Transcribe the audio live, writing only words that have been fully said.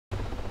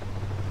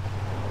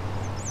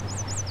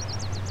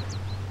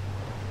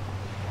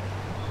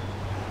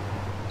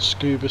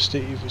Scuba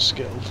Steve was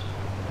skilled.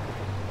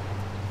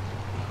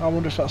 I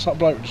wonder if that's that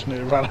bloke who just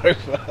nearly ran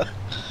over.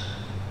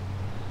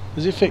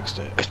 Has he fixed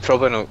it? It's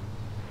probably not.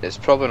 It's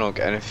probably not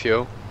getting any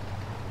fuel.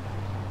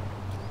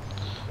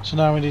 So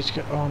now we need to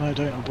get. Oh no!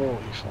 Don't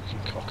abort, you fucking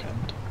cock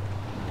end.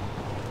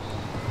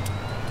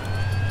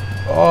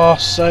 Oh,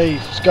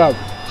 safe. Let's go.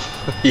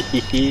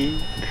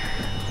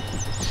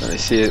 Let me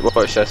see it.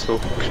 Watch this. We'll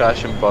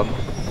crash and burn.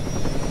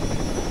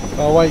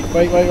 Oh wait!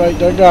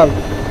 Don't go.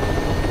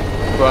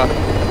 What?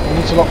 We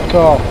need to lock the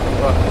car.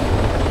 What?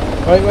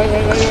 Wait!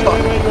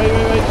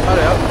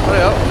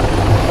 Hurry up!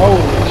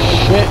 Holy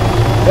shit!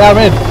 Yeah, I'm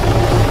in.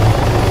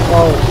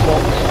 Oh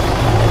fuck!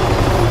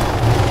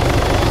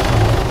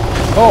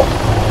 Oh!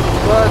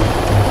 What?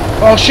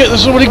 Oh shit!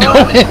 There's somebody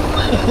going!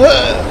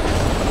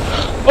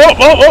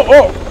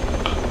 Oh!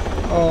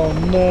 Oh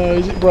no!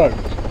 Is it broke?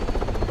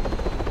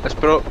 It's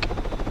broke.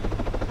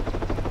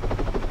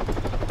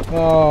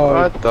 Oh!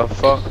 What the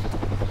fuck?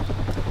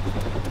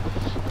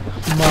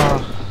 Ma!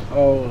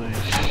 Holy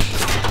shit!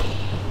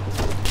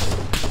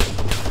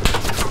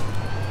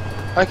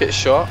 I get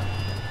shot.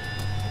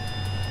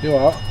 You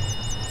are?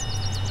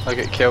 I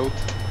get killed.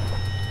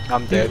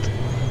 I'm dead.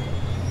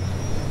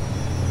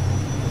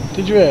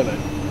 Did you really?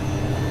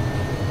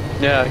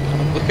 Yeah,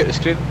 look at the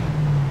screen.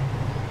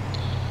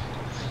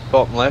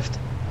 Bottom left.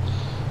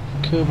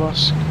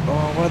 Kurbas.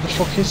 Oh, where the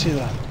fuck is he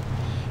then?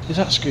 Is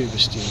that Scuba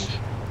Steve?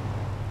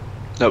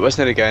 No, it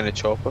wasn't a guy in a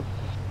chopper.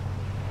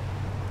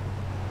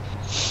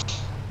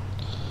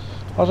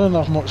 I don't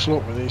have much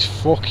luck with these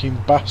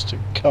fucking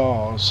bastard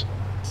cars.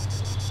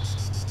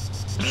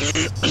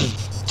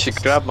 She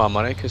grabbed my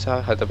money because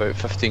I had about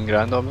 15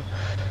 grand on me.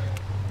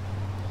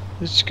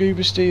 Is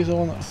Scuba Steve the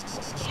one that...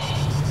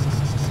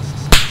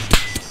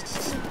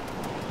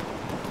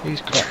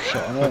 He's crap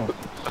shot and all.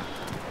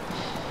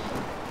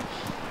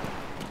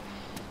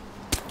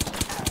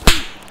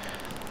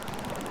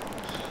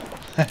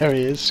 There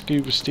he is,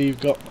 Scuba Steve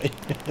got me.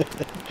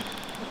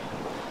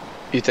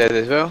 You dead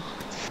as well?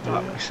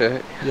 Yeah. Fuck's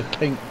sake. You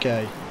pink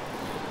gay.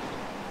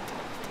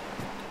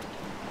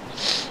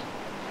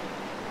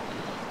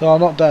 No,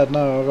 I'm not dead,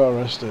 no, I got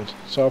arrested.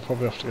 So I'll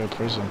probably have to go to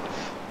prison.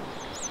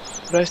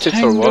 Arrested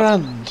 10 for what?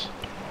 grand!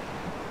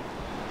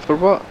 For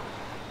what?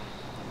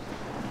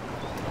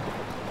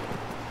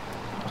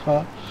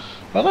 Huh?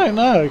 I don't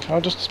know, I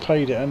just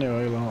paid it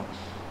anyway, like.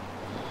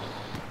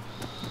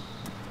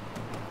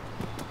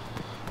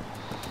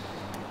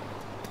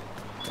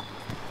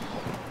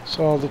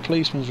 So the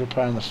policeman's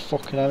repairing the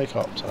fucking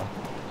helicopter.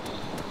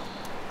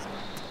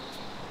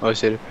 Oh,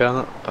 is he repairing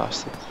it?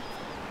 Bastard.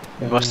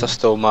 He Yeah. must have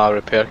stole my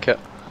repair kit.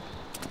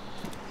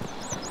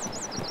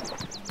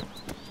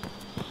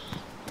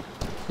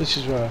 This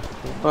is where...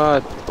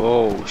 What?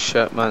 Oh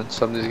shit, man.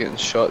 Somebody's getting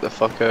shot the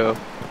fuck out of.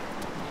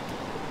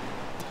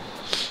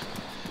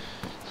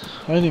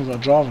 I ain't even got a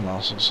driving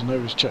licence, so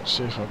nobody's checked to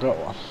see if I got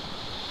one.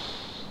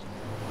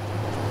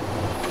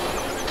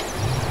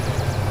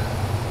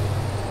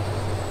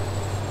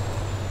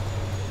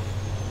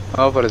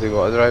 I've already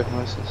got a driving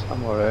license.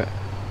 I'm alright.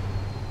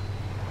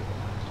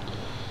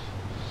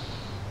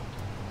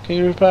 Can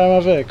you repair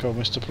my vehicle,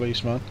 Mr.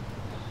 Policeman?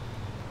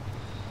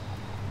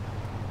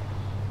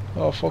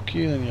 Oh, fuck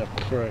you then, you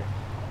prick.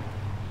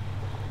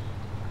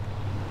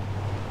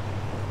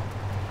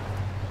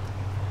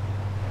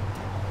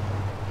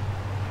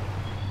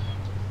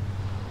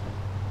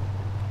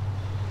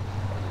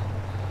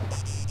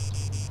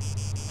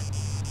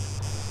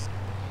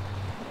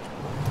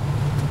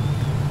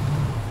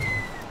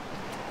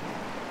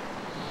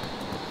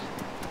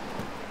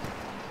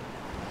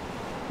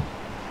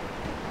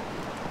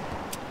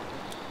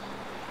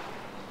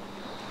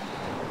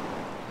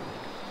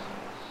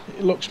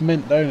 It looks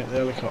mint, don't it, the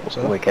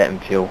helicopter? We're getting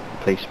fuel.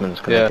 Policeman's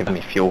gonna give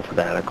me fuel for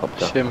the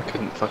helicopter. Shame I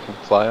couldn't fucking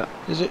fly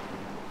it.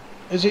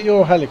 Is it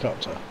your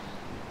helicopter?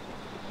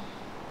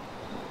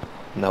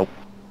 Nope.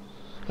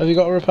 Have you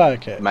got a repair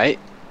kit? Mate?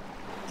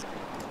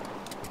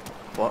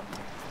 What?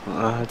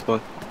 I had one.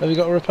 Have you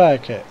got a repair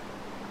kit?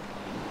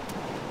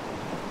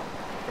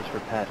 It's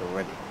repaired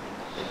already.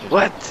 It just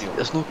What? needs fuel.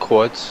 There's no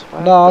quads.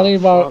 What No, the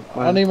fuck,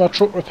 I need my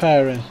truck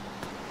repairing.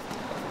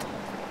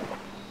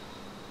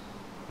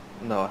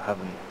 No, I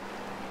haven't.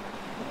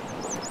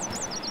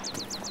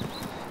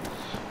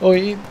 Oh,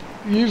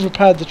 you've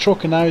repaired the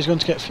truck and now he's going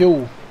to get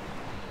fuel.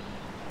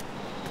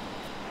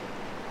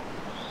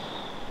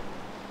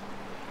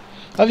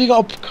 Have you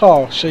got a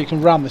car so you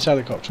can ram this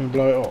helicopter and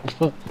blow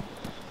it up?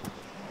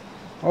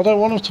 I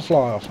don't want us to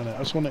fly off in it. I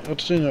just want it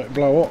to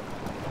blow up.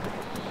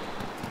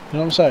 You know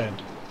what I'm saying?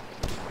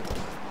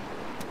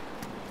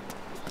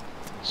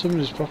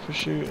 Somebody's proper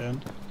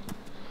shooting.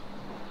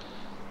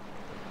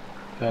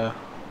 Yeah.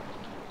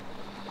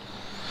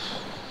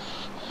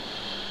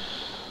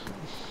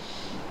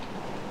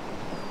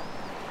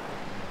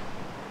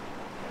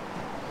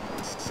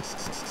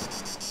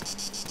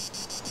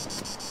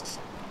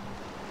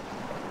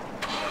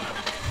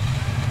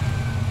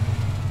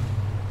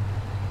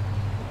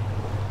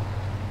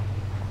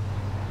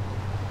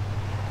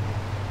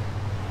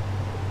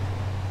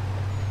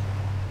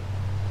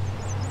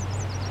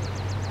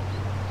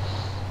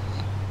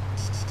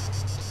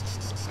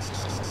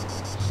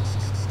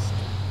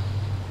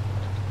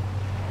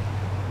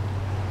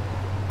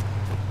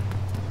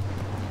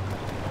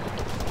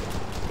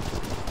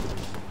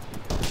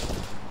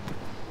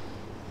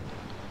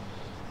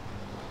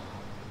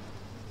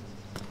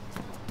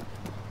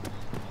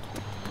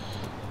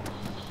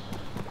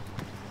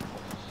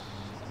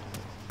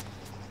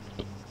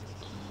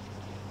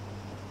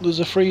 There's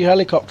a free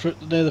helicopter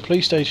near the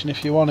police station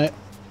if you want it.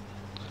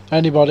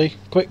 Anybody,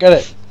 quick, get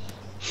it.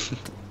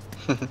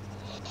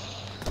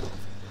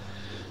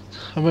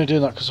 I'm only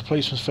doing that because the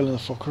policeman's filling the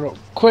fucker up.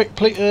 Quick,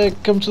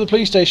 come to the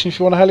police station if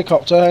you want a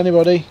helicopter.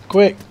 Anybody,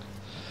 quick.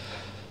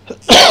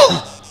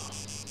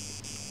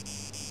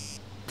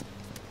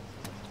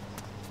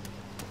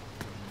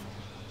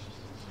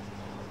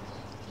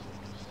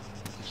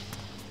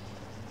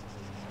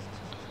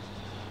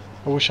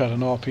 I wish I had an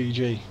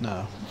RPG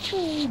now.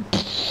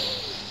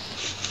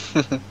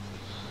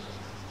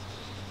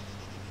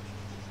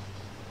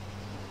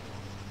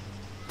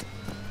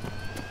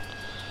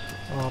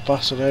 Oh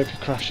bastard, I hope he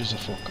crashes the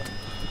fucker.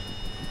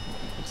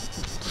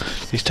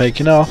 He's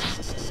taking off.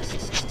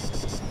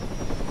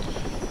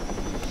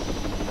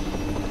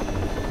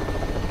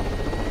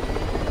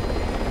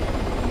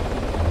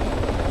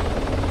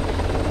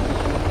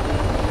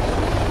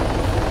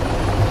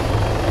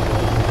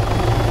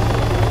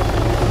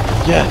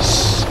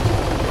 Yes!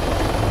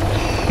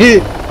 He's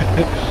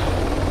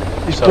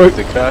broke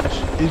the crash.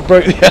 He's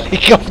broke the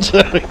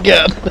helicopter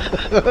again.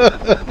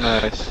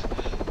 Nice.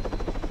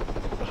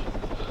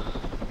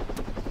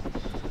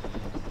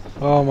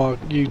 Oh my,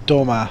 you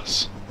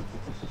dumbass.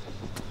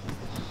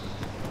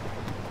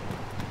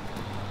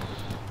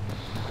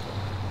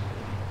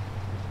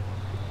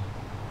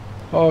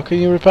 Oh, can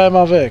you repair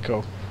my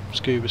vehicle?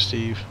 Scuba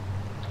Steve.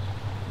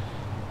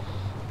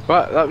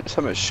 What? That was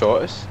how much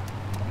shot us.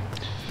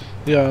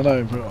 Yeah, I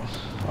know, but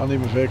I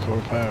need my vehicle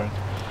repairing.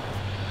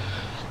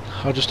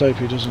 I just hope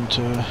he doesn't.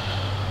 I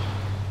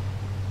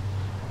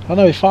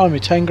know he fined me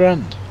 10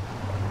 grand.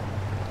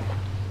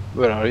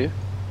 Where are you?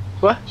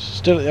 What?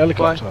 Still at the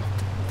helicopter. Why?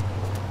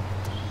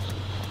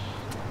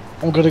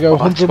 I'm gonna go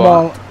 100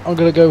 mile. I'm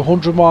gonna go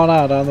 100 mile an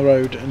hour down the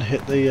road and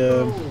hit the.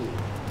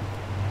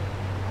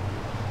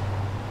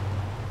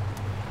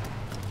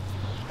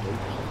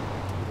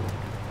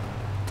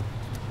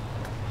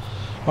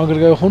 I'm gonna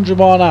go 100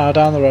 mile an hour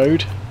down the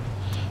road,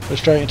 go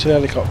straight into the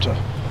helicopter.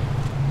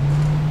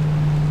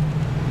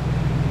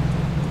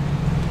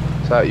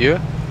 Is that you?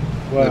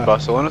 Where? The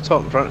Barcelona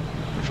top in front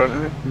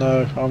of me?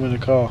 No, I'm in a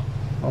car.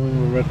 I'm in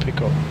a red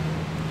pickup.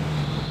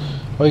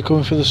 Are you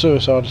coming for the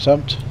suicide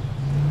attempt?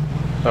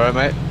 Alright,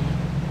 mate.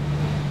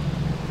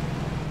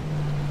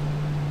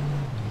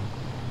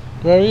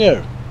 Where are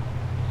you?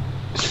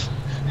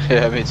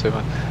 Yeah, me too,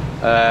 man.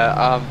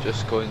 I'm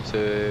just going to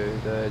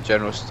the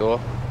general store.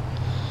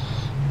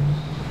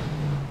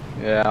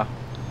 Yeah.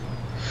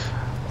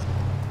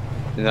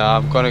 No,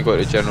 I'm gonna go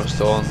to the general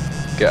store and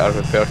get a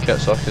repair kit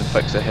so I can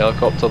fix the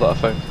helicopter that I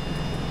found.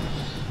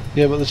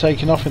 Yeah, but they're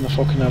taking off in the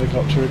fucking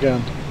helicopter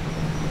again.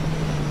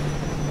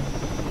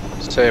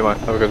 See you, man.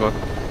 Have a good one.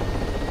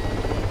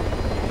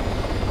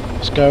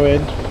 Let's go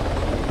in.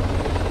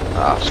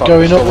 Ah, It's fuck,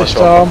 going stole up my this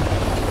shotgun.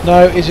 time.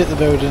 No, he's hit the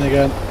building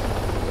again.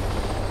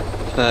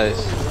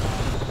 Nice.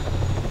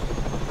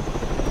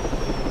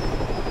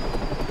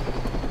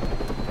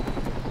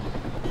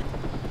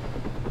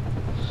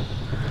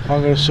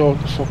 I'm going to sort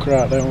the fucker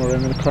out, don't worry,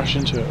 I'm going to crash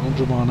into it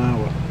 100 mile an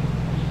hour.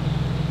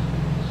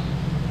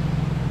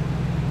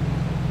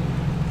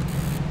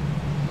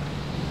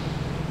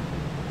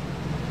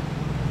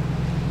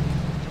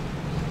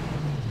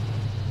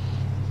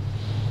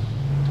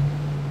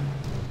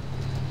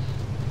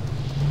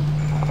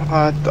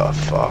 What the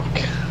fuck?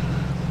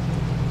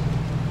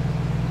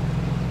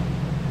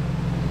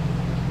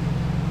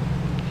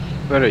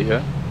 Where are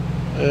you?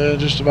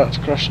 Just about to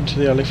crash into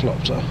the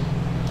helicopter.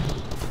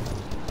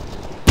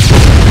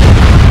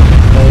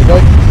 There you go.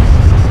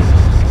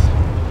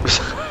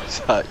 Is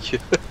that you?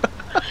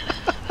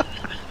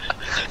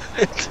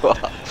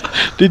 Twat.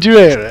 Did you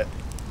hear it?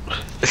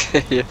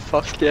 Yeah,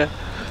 fuck yeah.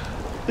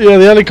 Yeah,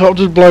 the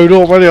helicopter's blown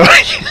up anyway.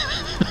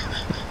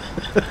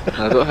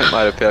 I don't think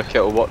my repair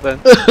kit will work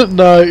then.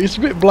 No, it's a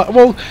bit black.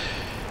 Well,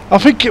 I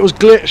think it was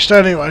glitched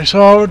anyway,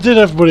 so I did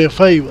everybody a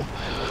favour.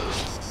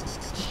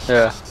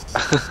 Yeah.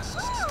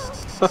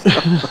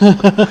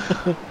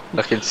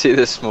 I can see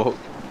the smoke.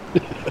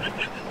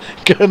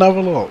 Go and have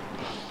a look.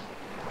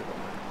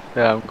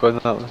 Yeah, I'm going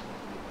that way.